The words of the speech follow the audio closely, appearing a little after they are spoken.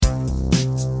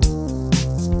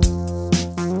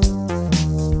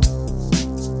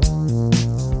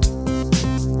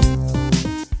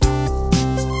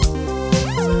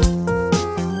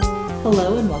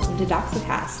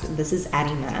podcast. This is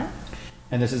Addie Matt.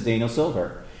 And this is Daniel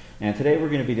Silver. And today we're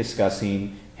going to be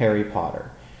discussing Harry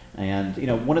Potter. And,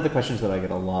 one of the questions that I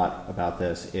get a lot about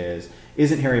this is,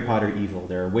 isn't Harry Potter evil?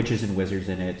 There are witches and wizards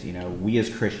in it. We as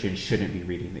Christians shouldn't be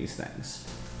reading these things.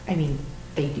 I mean,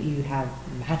 they do have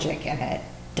magic in it.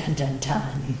 Dun, dun,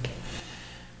 dun.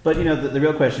 But, the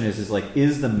real question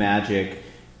is the magic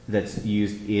that's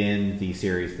used in the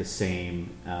series the same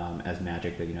as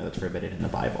magic that that's forbidden in the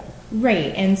Bible?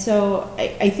 Right, and so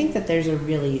I think that there's a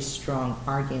really strong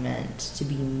argument to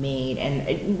be made,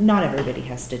 and not everybody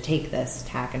has to take this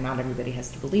tack, and not everybody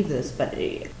has to believe this, but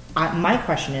my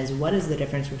question is, what is the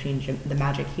difference between the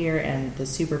magic here and the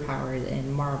superpowers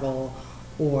in Marvel,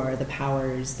 or the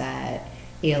powers that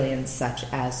aliens such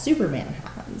as Superman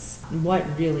has? What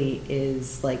really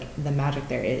is, the magic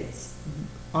there? It's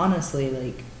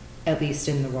honestly, at least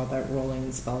in the world that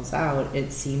Rowling spells out,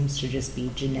 it seems to just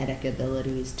be genetic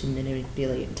abilities to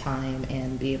manipulate time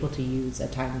and be able to use a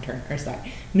time turner,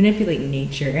 manipulate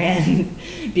nature and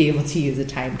be able to use a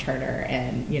time turner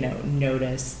and,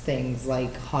 notice things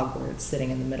like Hogwarts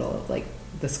sitting in the middle of,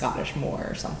 the Scottish Moor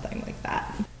or something like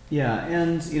that. Yeah,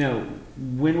 and,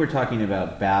 when we're talking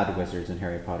about bad wizards in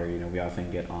Harry Potter, we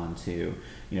often get onto,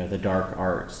 the dark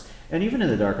arts. And even in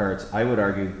the dark arts, I would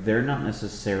argue they're not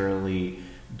necessarily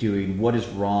doing what is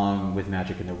wrong with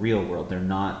magic in the real world. They're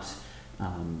not,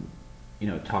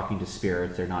 talking to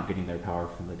spirits. They're not getting their power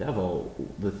from the devil.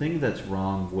 The thing that's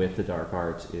wrong with the dark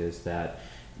arts is that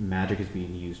magic is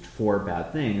being used for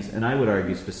bad things, and I would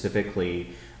argue specifically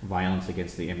violence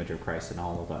against the image of Christ in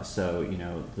all of us. So,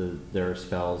 there are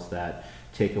spells that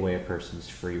take away a person's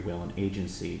free will and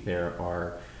agency. There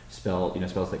are spells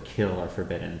that kill are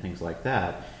forbidden, things like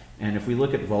that. And if we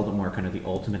look at Voldemort, kind of the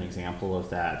ultimate example of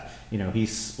that,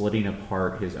 he's splitting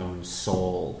apart his own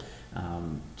soul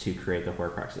to create the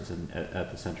Horcruxes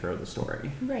at the center of the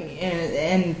story. Right,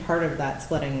 and part of that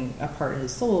splitting apart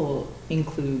his soul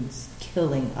includes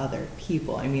killing other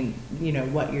people. I mean,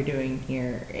 what you're doing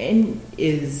here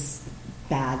is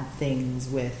bad things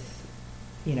with,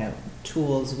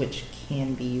 tools which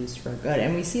can be used for good.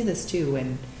 And we see this too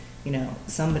when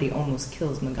somebody almost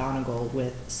kills McGonagall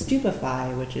with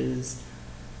Stupefy, which is,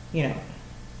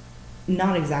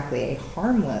 not exactly a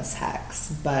harmless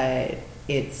hex, but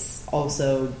it's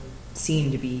also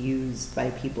seen to be used by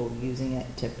people using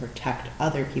it to protect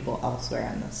other people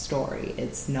elsewhere in the story.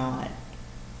 It's not,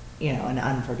 an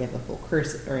unforgivable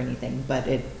curse or anything, but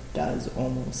it does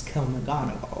almost kill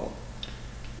McGonagall.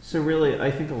 So really, I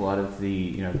think a lot of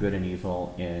the, good and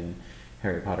evil in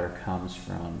Harry Potter comes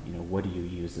from, what do you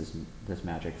use this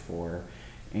magic for?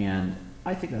 And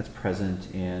I think that's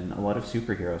present in a lot of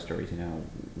superhero stories.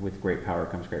 With great power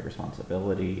comes great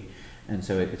responsibility. And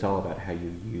so it's all about how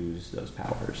you use those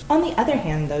powers. On the other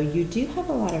hand, though, you do have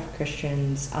a lot of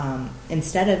Christians,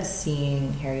 instead of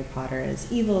seeing Harry Potter as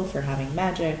evil for having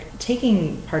magic,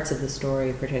 taking parts of the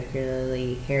story,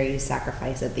 particularly Harry's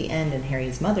sacrifice at the end and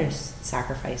Harry's mother's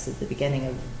sacrifice at the beginning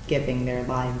of giving their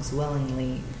lives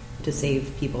willingly to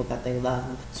save people that they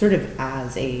love, sort of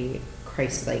as a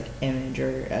Christ-like image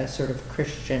or a sort of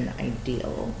Christian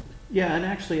ideal. Yeah, and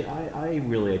actually I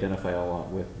really identify a lot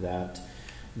with that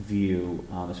view,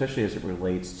 especially as it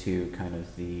relates to kind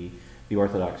of the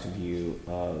Orthodox view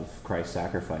of Christ's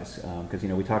sacrifice. Because,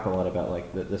 we talk a lot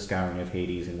about the scouring of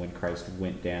Hades and when Christ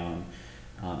went down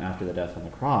after the death on the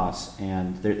cross.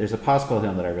 And there's a Paschal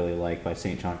hymn that I really like by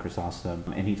St. John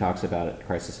Chrysostom, and he talks about it,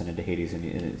 Christ ascended to Hades,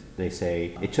 and they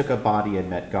say, it took a body and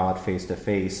met God face to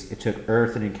face. It took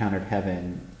earth and encountered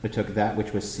heaven. It took that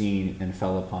which was seen and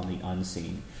fell upon the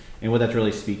unseen. And what that's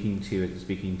really speaking to is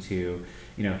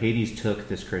Hades took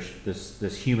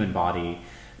this human body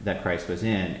that Christ was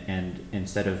in, and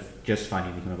instead of just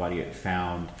finding the human body, it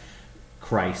found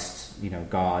Christ,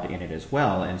 God in it as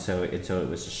well, and so it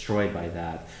was destroyed by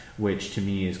that, which to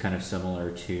me is kind of similar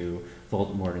to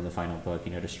Voldemort in the final book,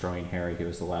 destroying Harry, who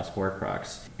was the last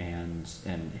Horcrux, and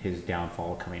his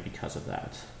downfall coming because of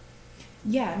that.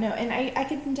 Yeah, no, and I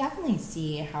can definitely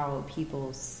see how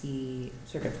people see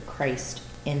sort of Christ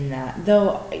in that,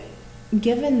 though,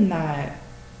 given that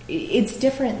it's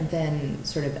different than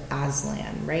sort of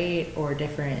Aslan, right? Or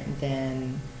different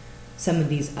than some of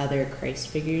these other Christ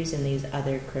figures in these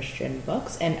other Christian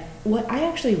books. And what I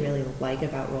actually really like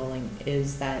about Rowling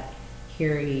is that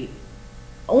Harry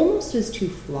almost is too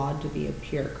flawed to be a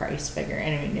pure Christ figure.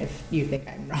 And I mean, if you think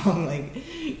I'm wrong,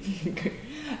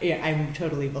 yeah, I'm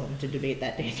totally willing to debate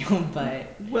that, Daniel, but...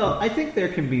 Well, I think there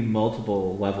can be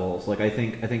multiple levels. I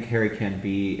think Harry can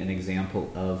be an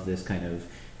example of this kind of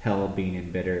hell being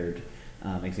embittered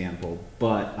example.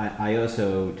 But I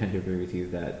also tend to agree with you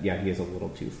that, yeah, he is a little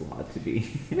too flawed to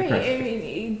be. Right. I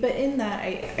mean, but in that,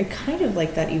 I kind of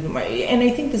like that even more. And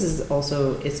I think this is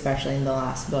also, especially in the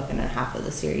last book and a half of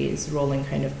the series, Rowling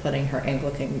kind of putting her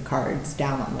Anglican cards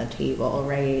down on the table,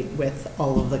 right, with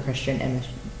all of the Christian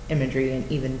imagery and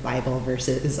even Bible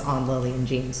verses on Lily and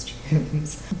Jane's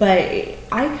tombs. But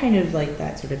I kind of like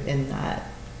that sort of in that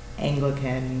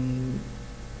Anglican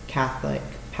Catholic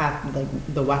like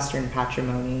the Western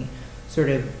patrimony, sort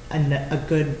of a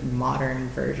good modern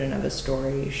version of a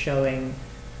story showing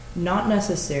not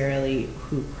necessarily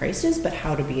who Christ is, but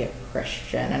how to be a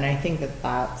Christian. And I think that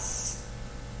that's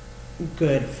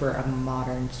good for a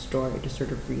modern story to sort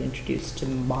of reintroduce to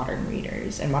modern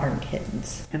readers and modern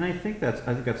kids. And I think that's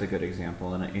a good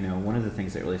example. And one of the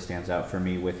things that really stands out for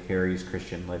me with Harry's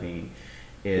Christian living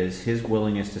is his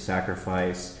willingness to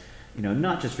sacrifice,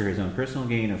 not just for his own personal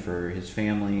gain or for his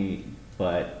family,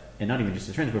 and not even just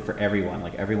his friends, but for everyone,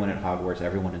 like everyone at Hogwarts,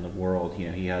 everyone in the world.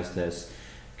 He has this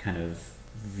kind of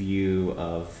view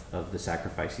of the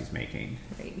sacrifice he's making.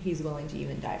 Right. He's willing to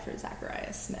even die for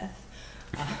Zachariah Smith.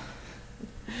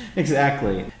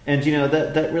 Exactly. And,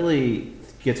 that really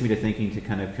gets me to thinking, to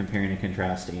kind of comparing and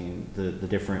contrasting the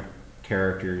different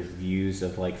characters' views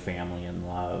of like family and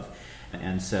love.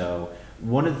 And so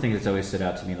one of the things that's always stood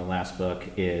out to me in the last book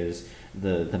is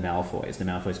the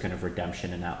Malfoys' kind of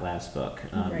redemption in that last book,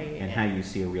 right. And how you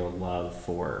see a real love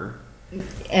for...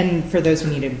 And for those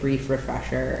who need a brief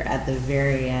refresher, at the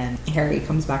very end, Harry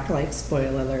comes back to life.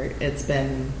 Spoiler alert, it's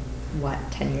been,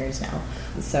 10 years now.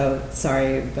 So,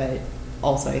 sorry, but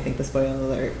also I think the spoiler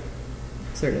alert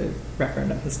sort of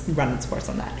referendum has run its course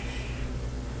on that.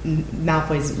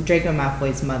 Draco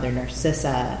Malfoy's mother,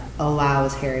 Narcissa,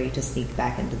 allows Harry to sneak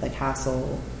back into the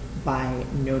castle by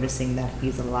noticing that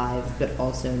he's alive, but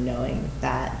also knowing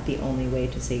that the only way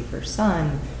to save her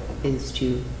son is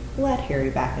to let Harry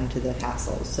back into the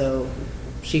castle. So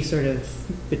she sort of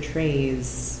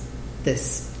betrays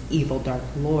this evil Dark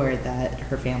Lord that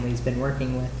her family's been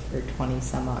working with for 20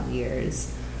 some odd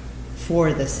years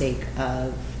for the sake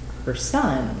of her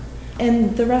son.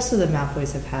 And the rest of the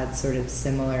Malfoys have had sort of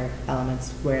similar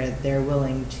elements where they're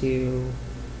willing to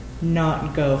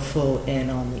not go full in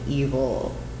on the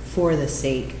evil for the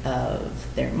sake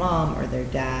of their mom or their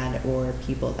dad or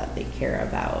people that they care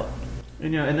about.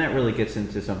 And that really gets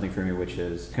into something for me, which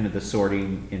is kind of the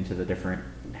sorting into the different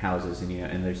houses.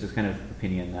 And there's this kind of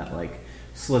opinion that like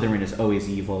Slytherin is always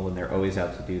evil and they're always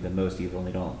out to do the most evil and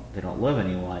they don't love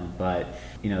anyone. But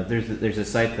there's a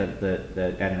site that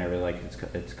Ed and I really like.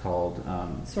 It's called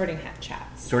Sorting Hat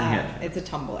Chats. Sorting Hat. It's a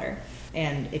Tumblr,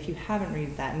 and if you haven't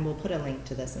read that, and we'll put a link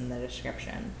to this in the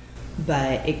description.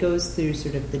 But it goes through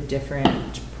sort of the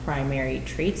different primary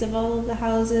traits of all of the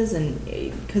houses, and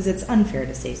because it's unfair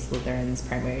to say Slytherin's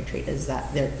primary trait is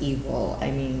that they're evil.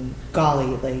 I mean,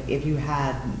 golly, like if you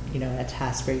had a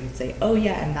test where you could say, oh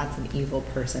yeah, and that's an evil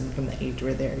person from the age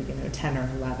where they're 10 or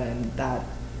 11, that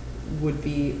would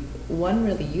be one,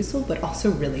 really useful, but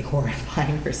also really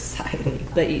horrifying for society.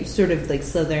 But sort of like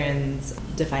Slytherin's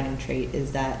defining trait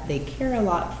is that they care a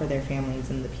lot for their families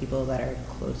and the people that are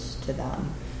close to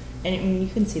them. And I mean, you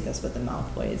can see this with the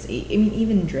Malfoys. I mean,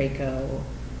 even Draco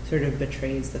sort of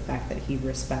betrays the fact that he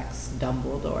respects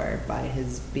Dumbledore by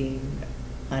his being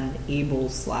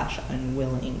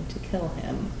unable/unwilling to kill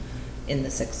him in the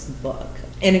 6th book.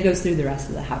 And it goes through the rest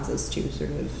of the houses too,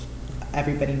 sort of.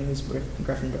 Everybody knows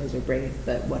Gryffindors are brave,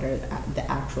 but what are the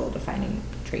actual defining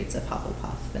traits of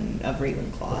Hufflepuff and of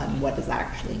Ravenclaw, and what does that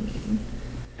actually mean?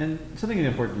 And something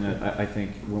important that I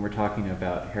think when we're talking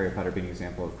about Harry Potter being an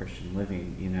example of Christian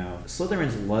living,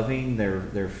 Slytherin's loving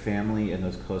their family and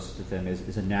those closest to them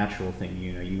is a natural thing.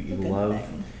 You love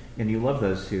thing. And you love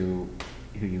those who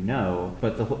you know,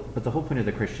 but the whole point of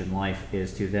the Christian life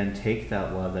is to then take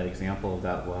that love, that example of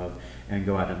that love, and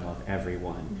go out and love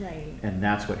everyone. Right. And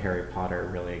that's what Harry Potter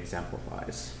really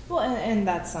exemplifies. Well, and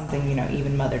that's something,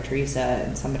 even Mother Teresa,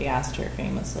 and somebody asked her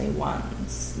famously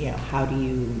once, how do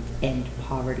you end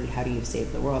poverty? How do you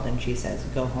save the world? And she says,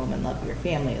 go home and love your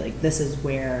family. Like, this is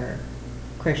where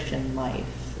Christian life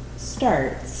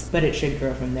starts, but it should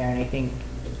grow from there. And I think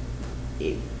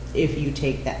if you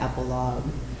take the epilogue,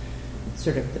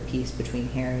 sort of the peace between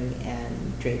Harry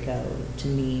and Draco, to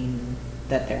mean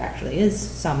that there actually is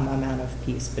some amount of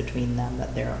peace between them,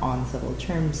 that they're on civil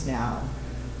terms now,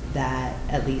 that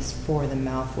at least for the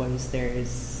Malfoys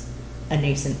there's a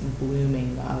nascent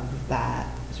blooming of that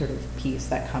sort of peace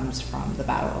that comes from the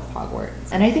Battle of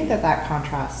Hogwarts. And I think that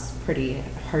contrasts pretty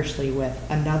harshly with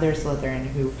another Slytherin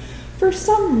who, for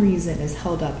some reason is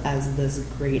held up as this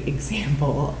great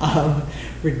example of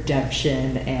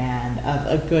redemption and of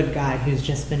a good guy who's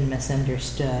just been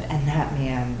misunderstood. And that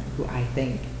man, who I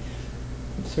think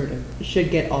sort of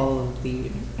should get all of the,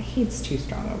 I hate it's too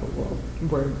strong of a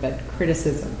word, but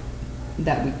criticism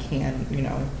that we can,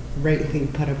 rightly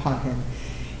put upon him,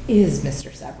 is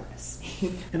Mr. Severus.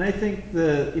 And I think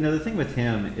the thing with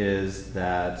him is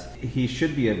that he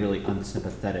should be a really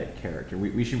unsympathetic character.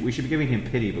 We should be giving him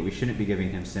pity, but we shouldn't be giving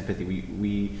him sympathy.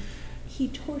 He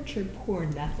tortured poor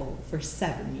Neville for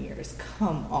 7 years.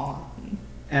 Come on.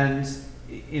 And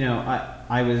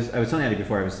I was telling Eddie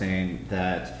before, I was saying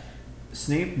that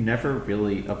Snape never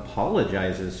really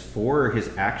apologizes for his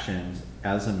actions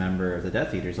as a member of the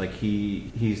Death Eaters. Like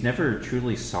he's never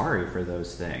truly sorry for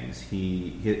those things.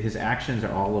 His actions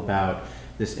are all about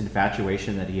this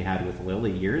infatuation that he had with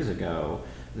Lily years ago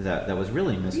that was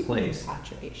really misplaced.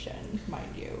 Infatuation,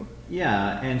 mind you.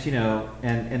 Yeah, and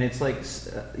and it's like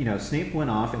Snape went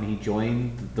off and he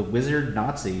joined the wizard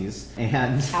Nazis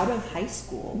and out of high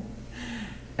school.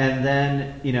 And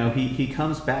then, he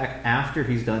comes back after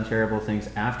he's done terrible things,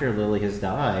 after Lily has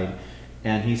died,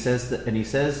 and he says to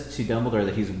Dumbledore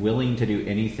that he's willing to do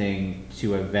anything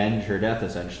to avenge her death,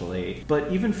 essentially.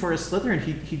 But even for a Slytherin,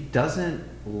 he doesn't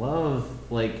love,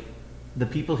 the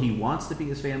people he wants to be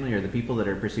his family or the people that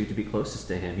are perceived to be closest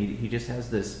to him. He just has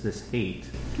this hate.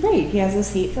 Right, he has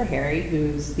this hate for Harry,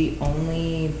 who's the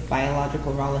only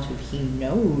biological relative he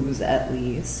knows, at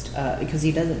least, because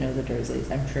he doesn't know the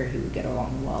Dursleys. I'm sure he would get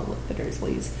along well with the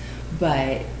Dursleys.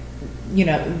 But,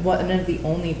 one of the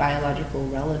only biological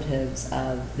relatives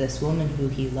of this woman who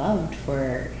he loved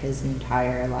for his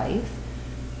entire life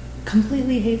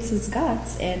completely hates his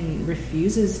guts and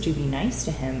refuses to be nice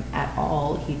to him at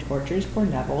all. He tortures poor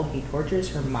Neville. He tortures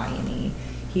Hermione.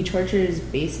 He tortures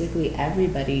basically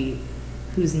everybody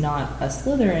who's not a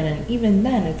Slytherin, and even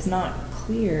then it's not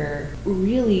clear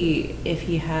really if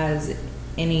he has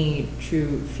any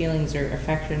true feelings or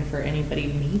affection for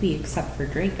anybody, maybe except for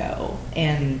Draco.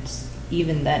 And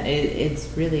even then it's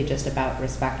really just about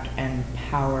respect and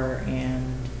power and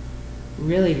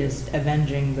really just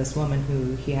avenging this woman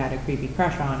who he had a creepy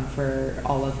crush on for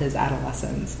all of his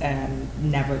adolescence and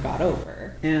never got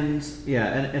over. And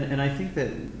and I think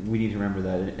that we need to remember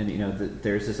that, and that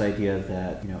there's this idea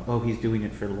that he's doing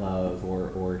it for love,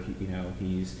 or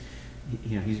he's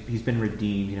been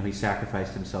redeemed. He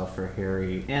sacrificed himself for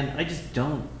Harry, and I just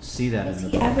don't see that in the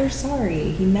book. Was he ever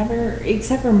sorry? He never,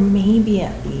 except for maybe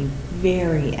at the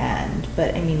very end.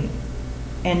 But I mean.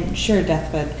 And sure,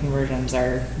 deathbed conversions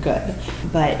are good,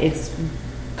 but it's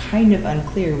kind of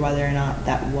unclear whether or not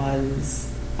that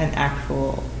was an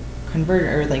actual conversion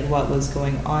or what was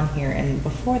going on here. And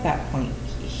before that point,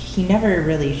 he never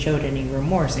really showed any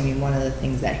remorse. I mean, one of the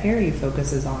things that Harry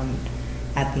focuses on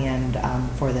at the end,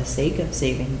 for the sake of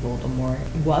saving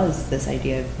Voldemort, was this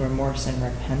idea of remorse and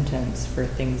repentance for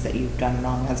things that you've done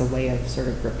wrong as a way of sort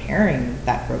of repairing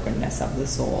that brokenness of the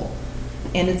soul.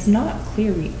 And it's not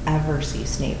clear we ever see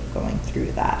Snape going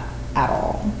through that at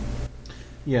all.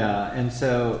 Yeah, and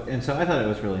so I thought it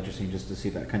was really interesting just to see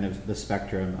that kind of the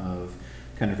spectrum of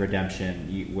kind of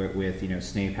redemption with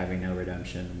Snape having no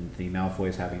redemption, the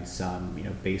Malfoys having some,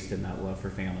 based in that love for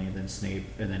family, and then Snape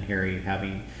and then Harry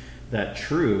having that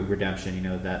true redemption,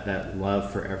 that love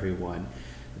for everyone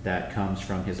that comes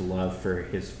from his love for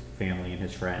his family and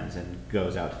his friends and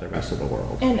goes out to the rest of the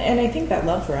world. And I think that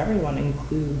love for everyone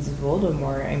includes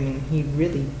Voldemort. I mean, he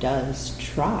really does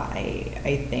try,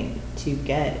 I think, to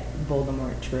get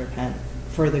Voldemort to repent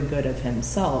for the good of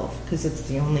himself, because it's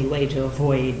the only way to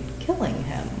avoid killing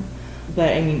him.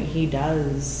 But, I mean, he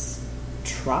does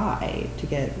try to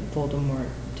get Voldemort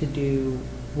to do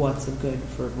what's good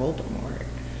for Voldemort.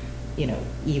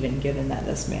 Even given that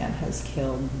this man has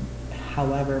killed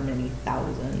however many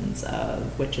thousands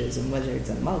of witches and wizards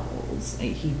and muggles,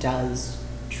 he does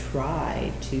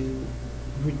try to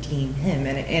redeem him.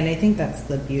 And I think that's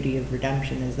the beauty of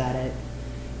redemption, is that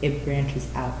it branches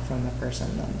out from the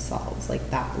person themselves.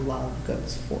 That love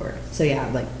goes forth. So yeah,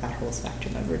 that whole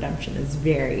spectrum of redemption is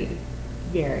very,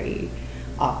 very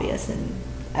obvious in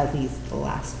at least the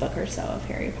last book or so of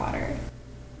Harry Potter.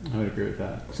 I would agree with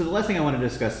that. So the last thing I want to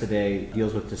discuss today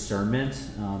deals with discernment,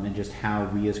 and just how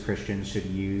we as Christians should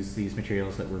use these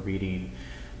materials that we're reading.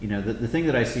 The thing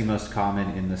that I see most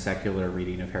common in the secular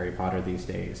reading of Harry Potter these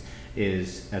days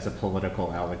is as a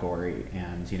political allegory,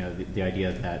 and the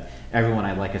idea that everyone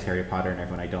I like is Harry Potter and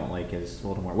everyone I don't like is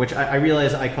Voldemort, which I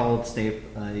realize I called Snape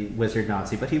a wizard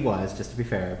Nazi, but he was, just to be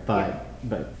fair.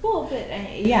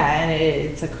 Yeah, and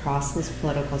it's across this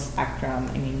political spectrum.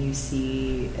 I mean, you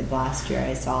see, last year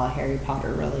I saw a Harry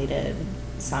Potter related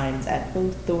signs at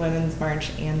both the Women's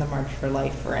March and the March for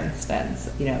Life, for instance.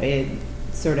 It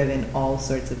sort of in all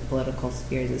sorts of political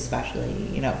spheres,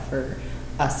 especially, for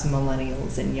us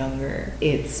millennials and younger.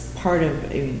 It's part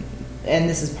of, and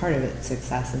this is part of its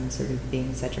success in sort of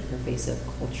being such a pervasive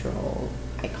cultural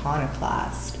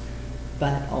iconoclast,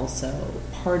 but also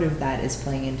part of that is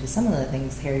playing into some of the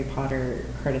things Harry Potter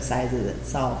criticizes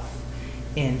itself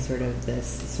in sort of this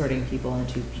sorting people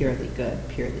into purely good,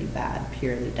 purely bad,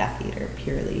 purely Death Eater,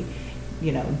 purely,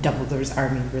 Dumbledore's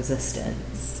army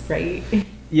resistance, right?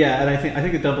 Yeah, and I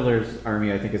think the Dumbledore's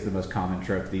army, I think, is the most common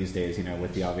trope these days,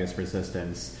 with the obvious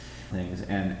resistance things.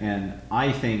 And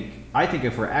I think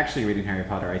if we're actually reading Harry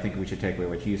Potter, I think we should take away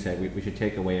what you said. We should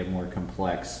take away a more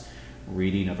complex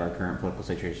reading of our current political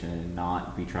situation and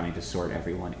not be trying to sort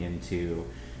everyone into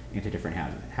different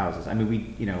houses. I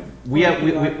mean, we are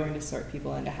going to sort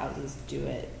people into houses. Do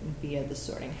it via the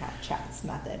sorting hat chats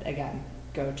method. Again,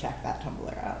 go check that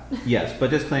Tumblr out. Yes, but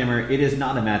disclaimer, it is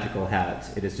not a magical hat.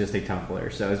 It is just a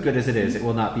Tumblr. So as good as it is, it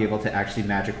will not be able to actually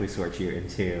magically sort you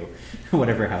into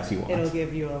whatever house you want. It'll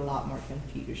give you a lot more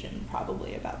confusion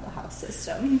probably about the house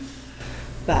system.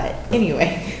 But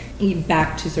anyway,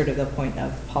 back to sort of the point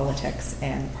of politics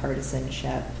and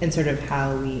partisanship and sort of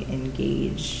how we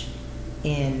engage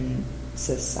in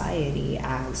society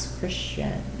as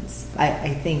Christians.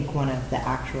 I think one of the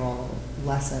actual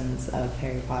lessons of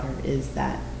Harry Potter is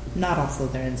that not all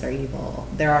Slytherins are evil.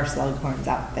 There are Slughorns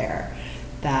out there.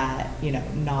 That,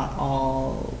 not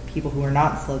all people who are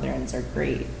not Slytherins are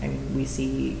great. I mean, we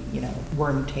see,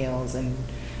 Wormtails and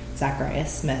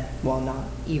Zacharias Smith, while not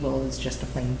evil, is just a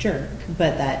plain jerk.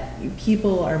 But that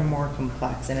people are more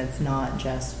complex, and it's not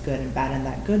just good and bad, and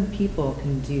that good people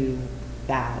can do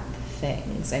bad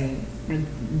things. I mean,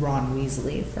 Ron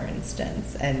Weasley, for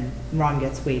instance, and Ron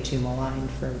gets way too maligned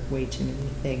for way too many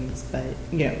things, but,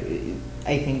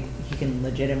 I think he can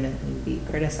legitimately be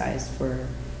criticized for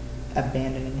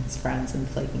abandoning his friends and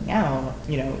flaking out.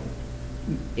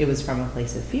 It was from a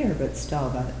place of fear, but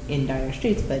still in dire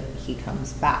straits, but he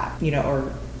comes back.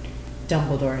 Or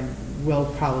Dumbledore, and we'll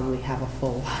probably have a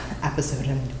full episode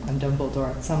on Dumbledore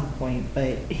at some point,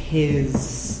 but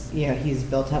he's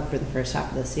built up for the first half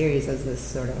of the series as this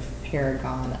sort of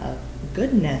paragon of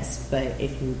goodness, but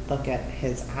if you look at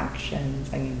his actions,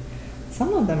 I mean,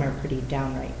 some of them are pretty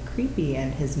downright creepy,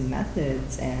 and his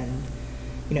methods, and,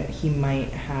 he might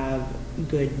have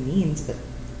good means, but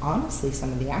honestly,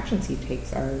 some of the actions he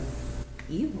takes are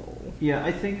evil. Yeah,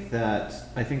 I think that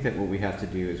what we have to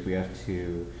do is we have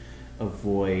to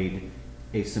avoid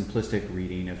a simplistic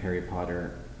reading of Harry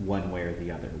Potter one way or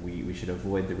the other. We should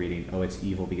avoid the reading, it's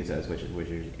evil because it has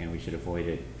wizards, and we should avoid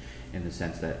it in the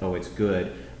sense that, it's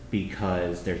good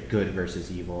because there's good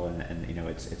versus evil, and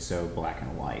it's so black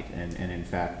and white. And in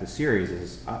fact, the series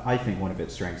is, I think one of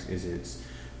its strengths is its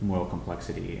moral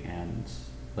complexity, and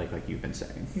like you've been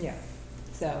saying. Yeah.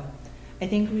 So I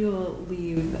think we will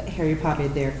leave Harry Potter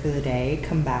there for the day,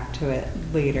 come back to it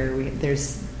later.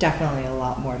 There's definitely a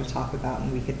lot more to talk about,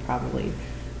 and we could probably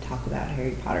talk about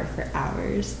Harry Potter for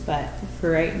hours. But for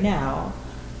right now,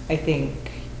 I think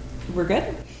we're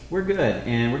good. We're good,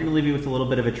 and we're going to leave you with a little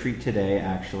bit of a treat today,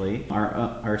 actually.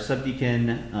 Our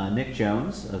subdeacon, Nick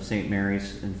Jones of St.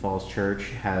 Mary's in Falls Church,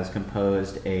 has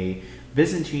composed a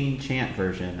Byzantine chant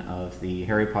version of the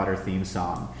Harry Potter theme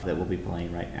song that we'll be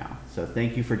playing right now. So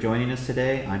thank you for joining us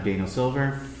today. I'm Daniel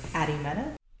Silver. Addie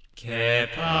Mena.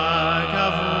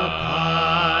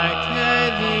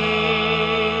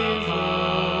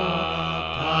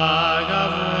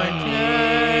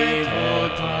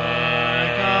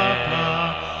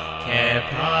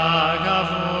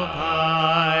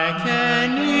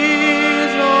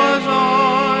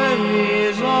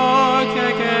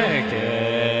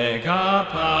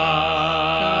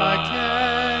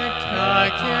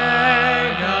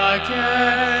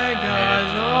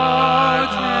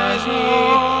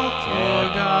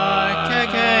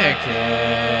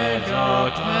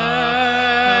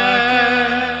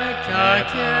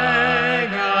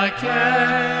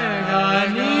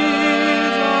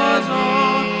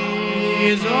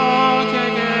 Izo ke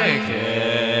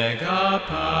ke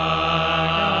ke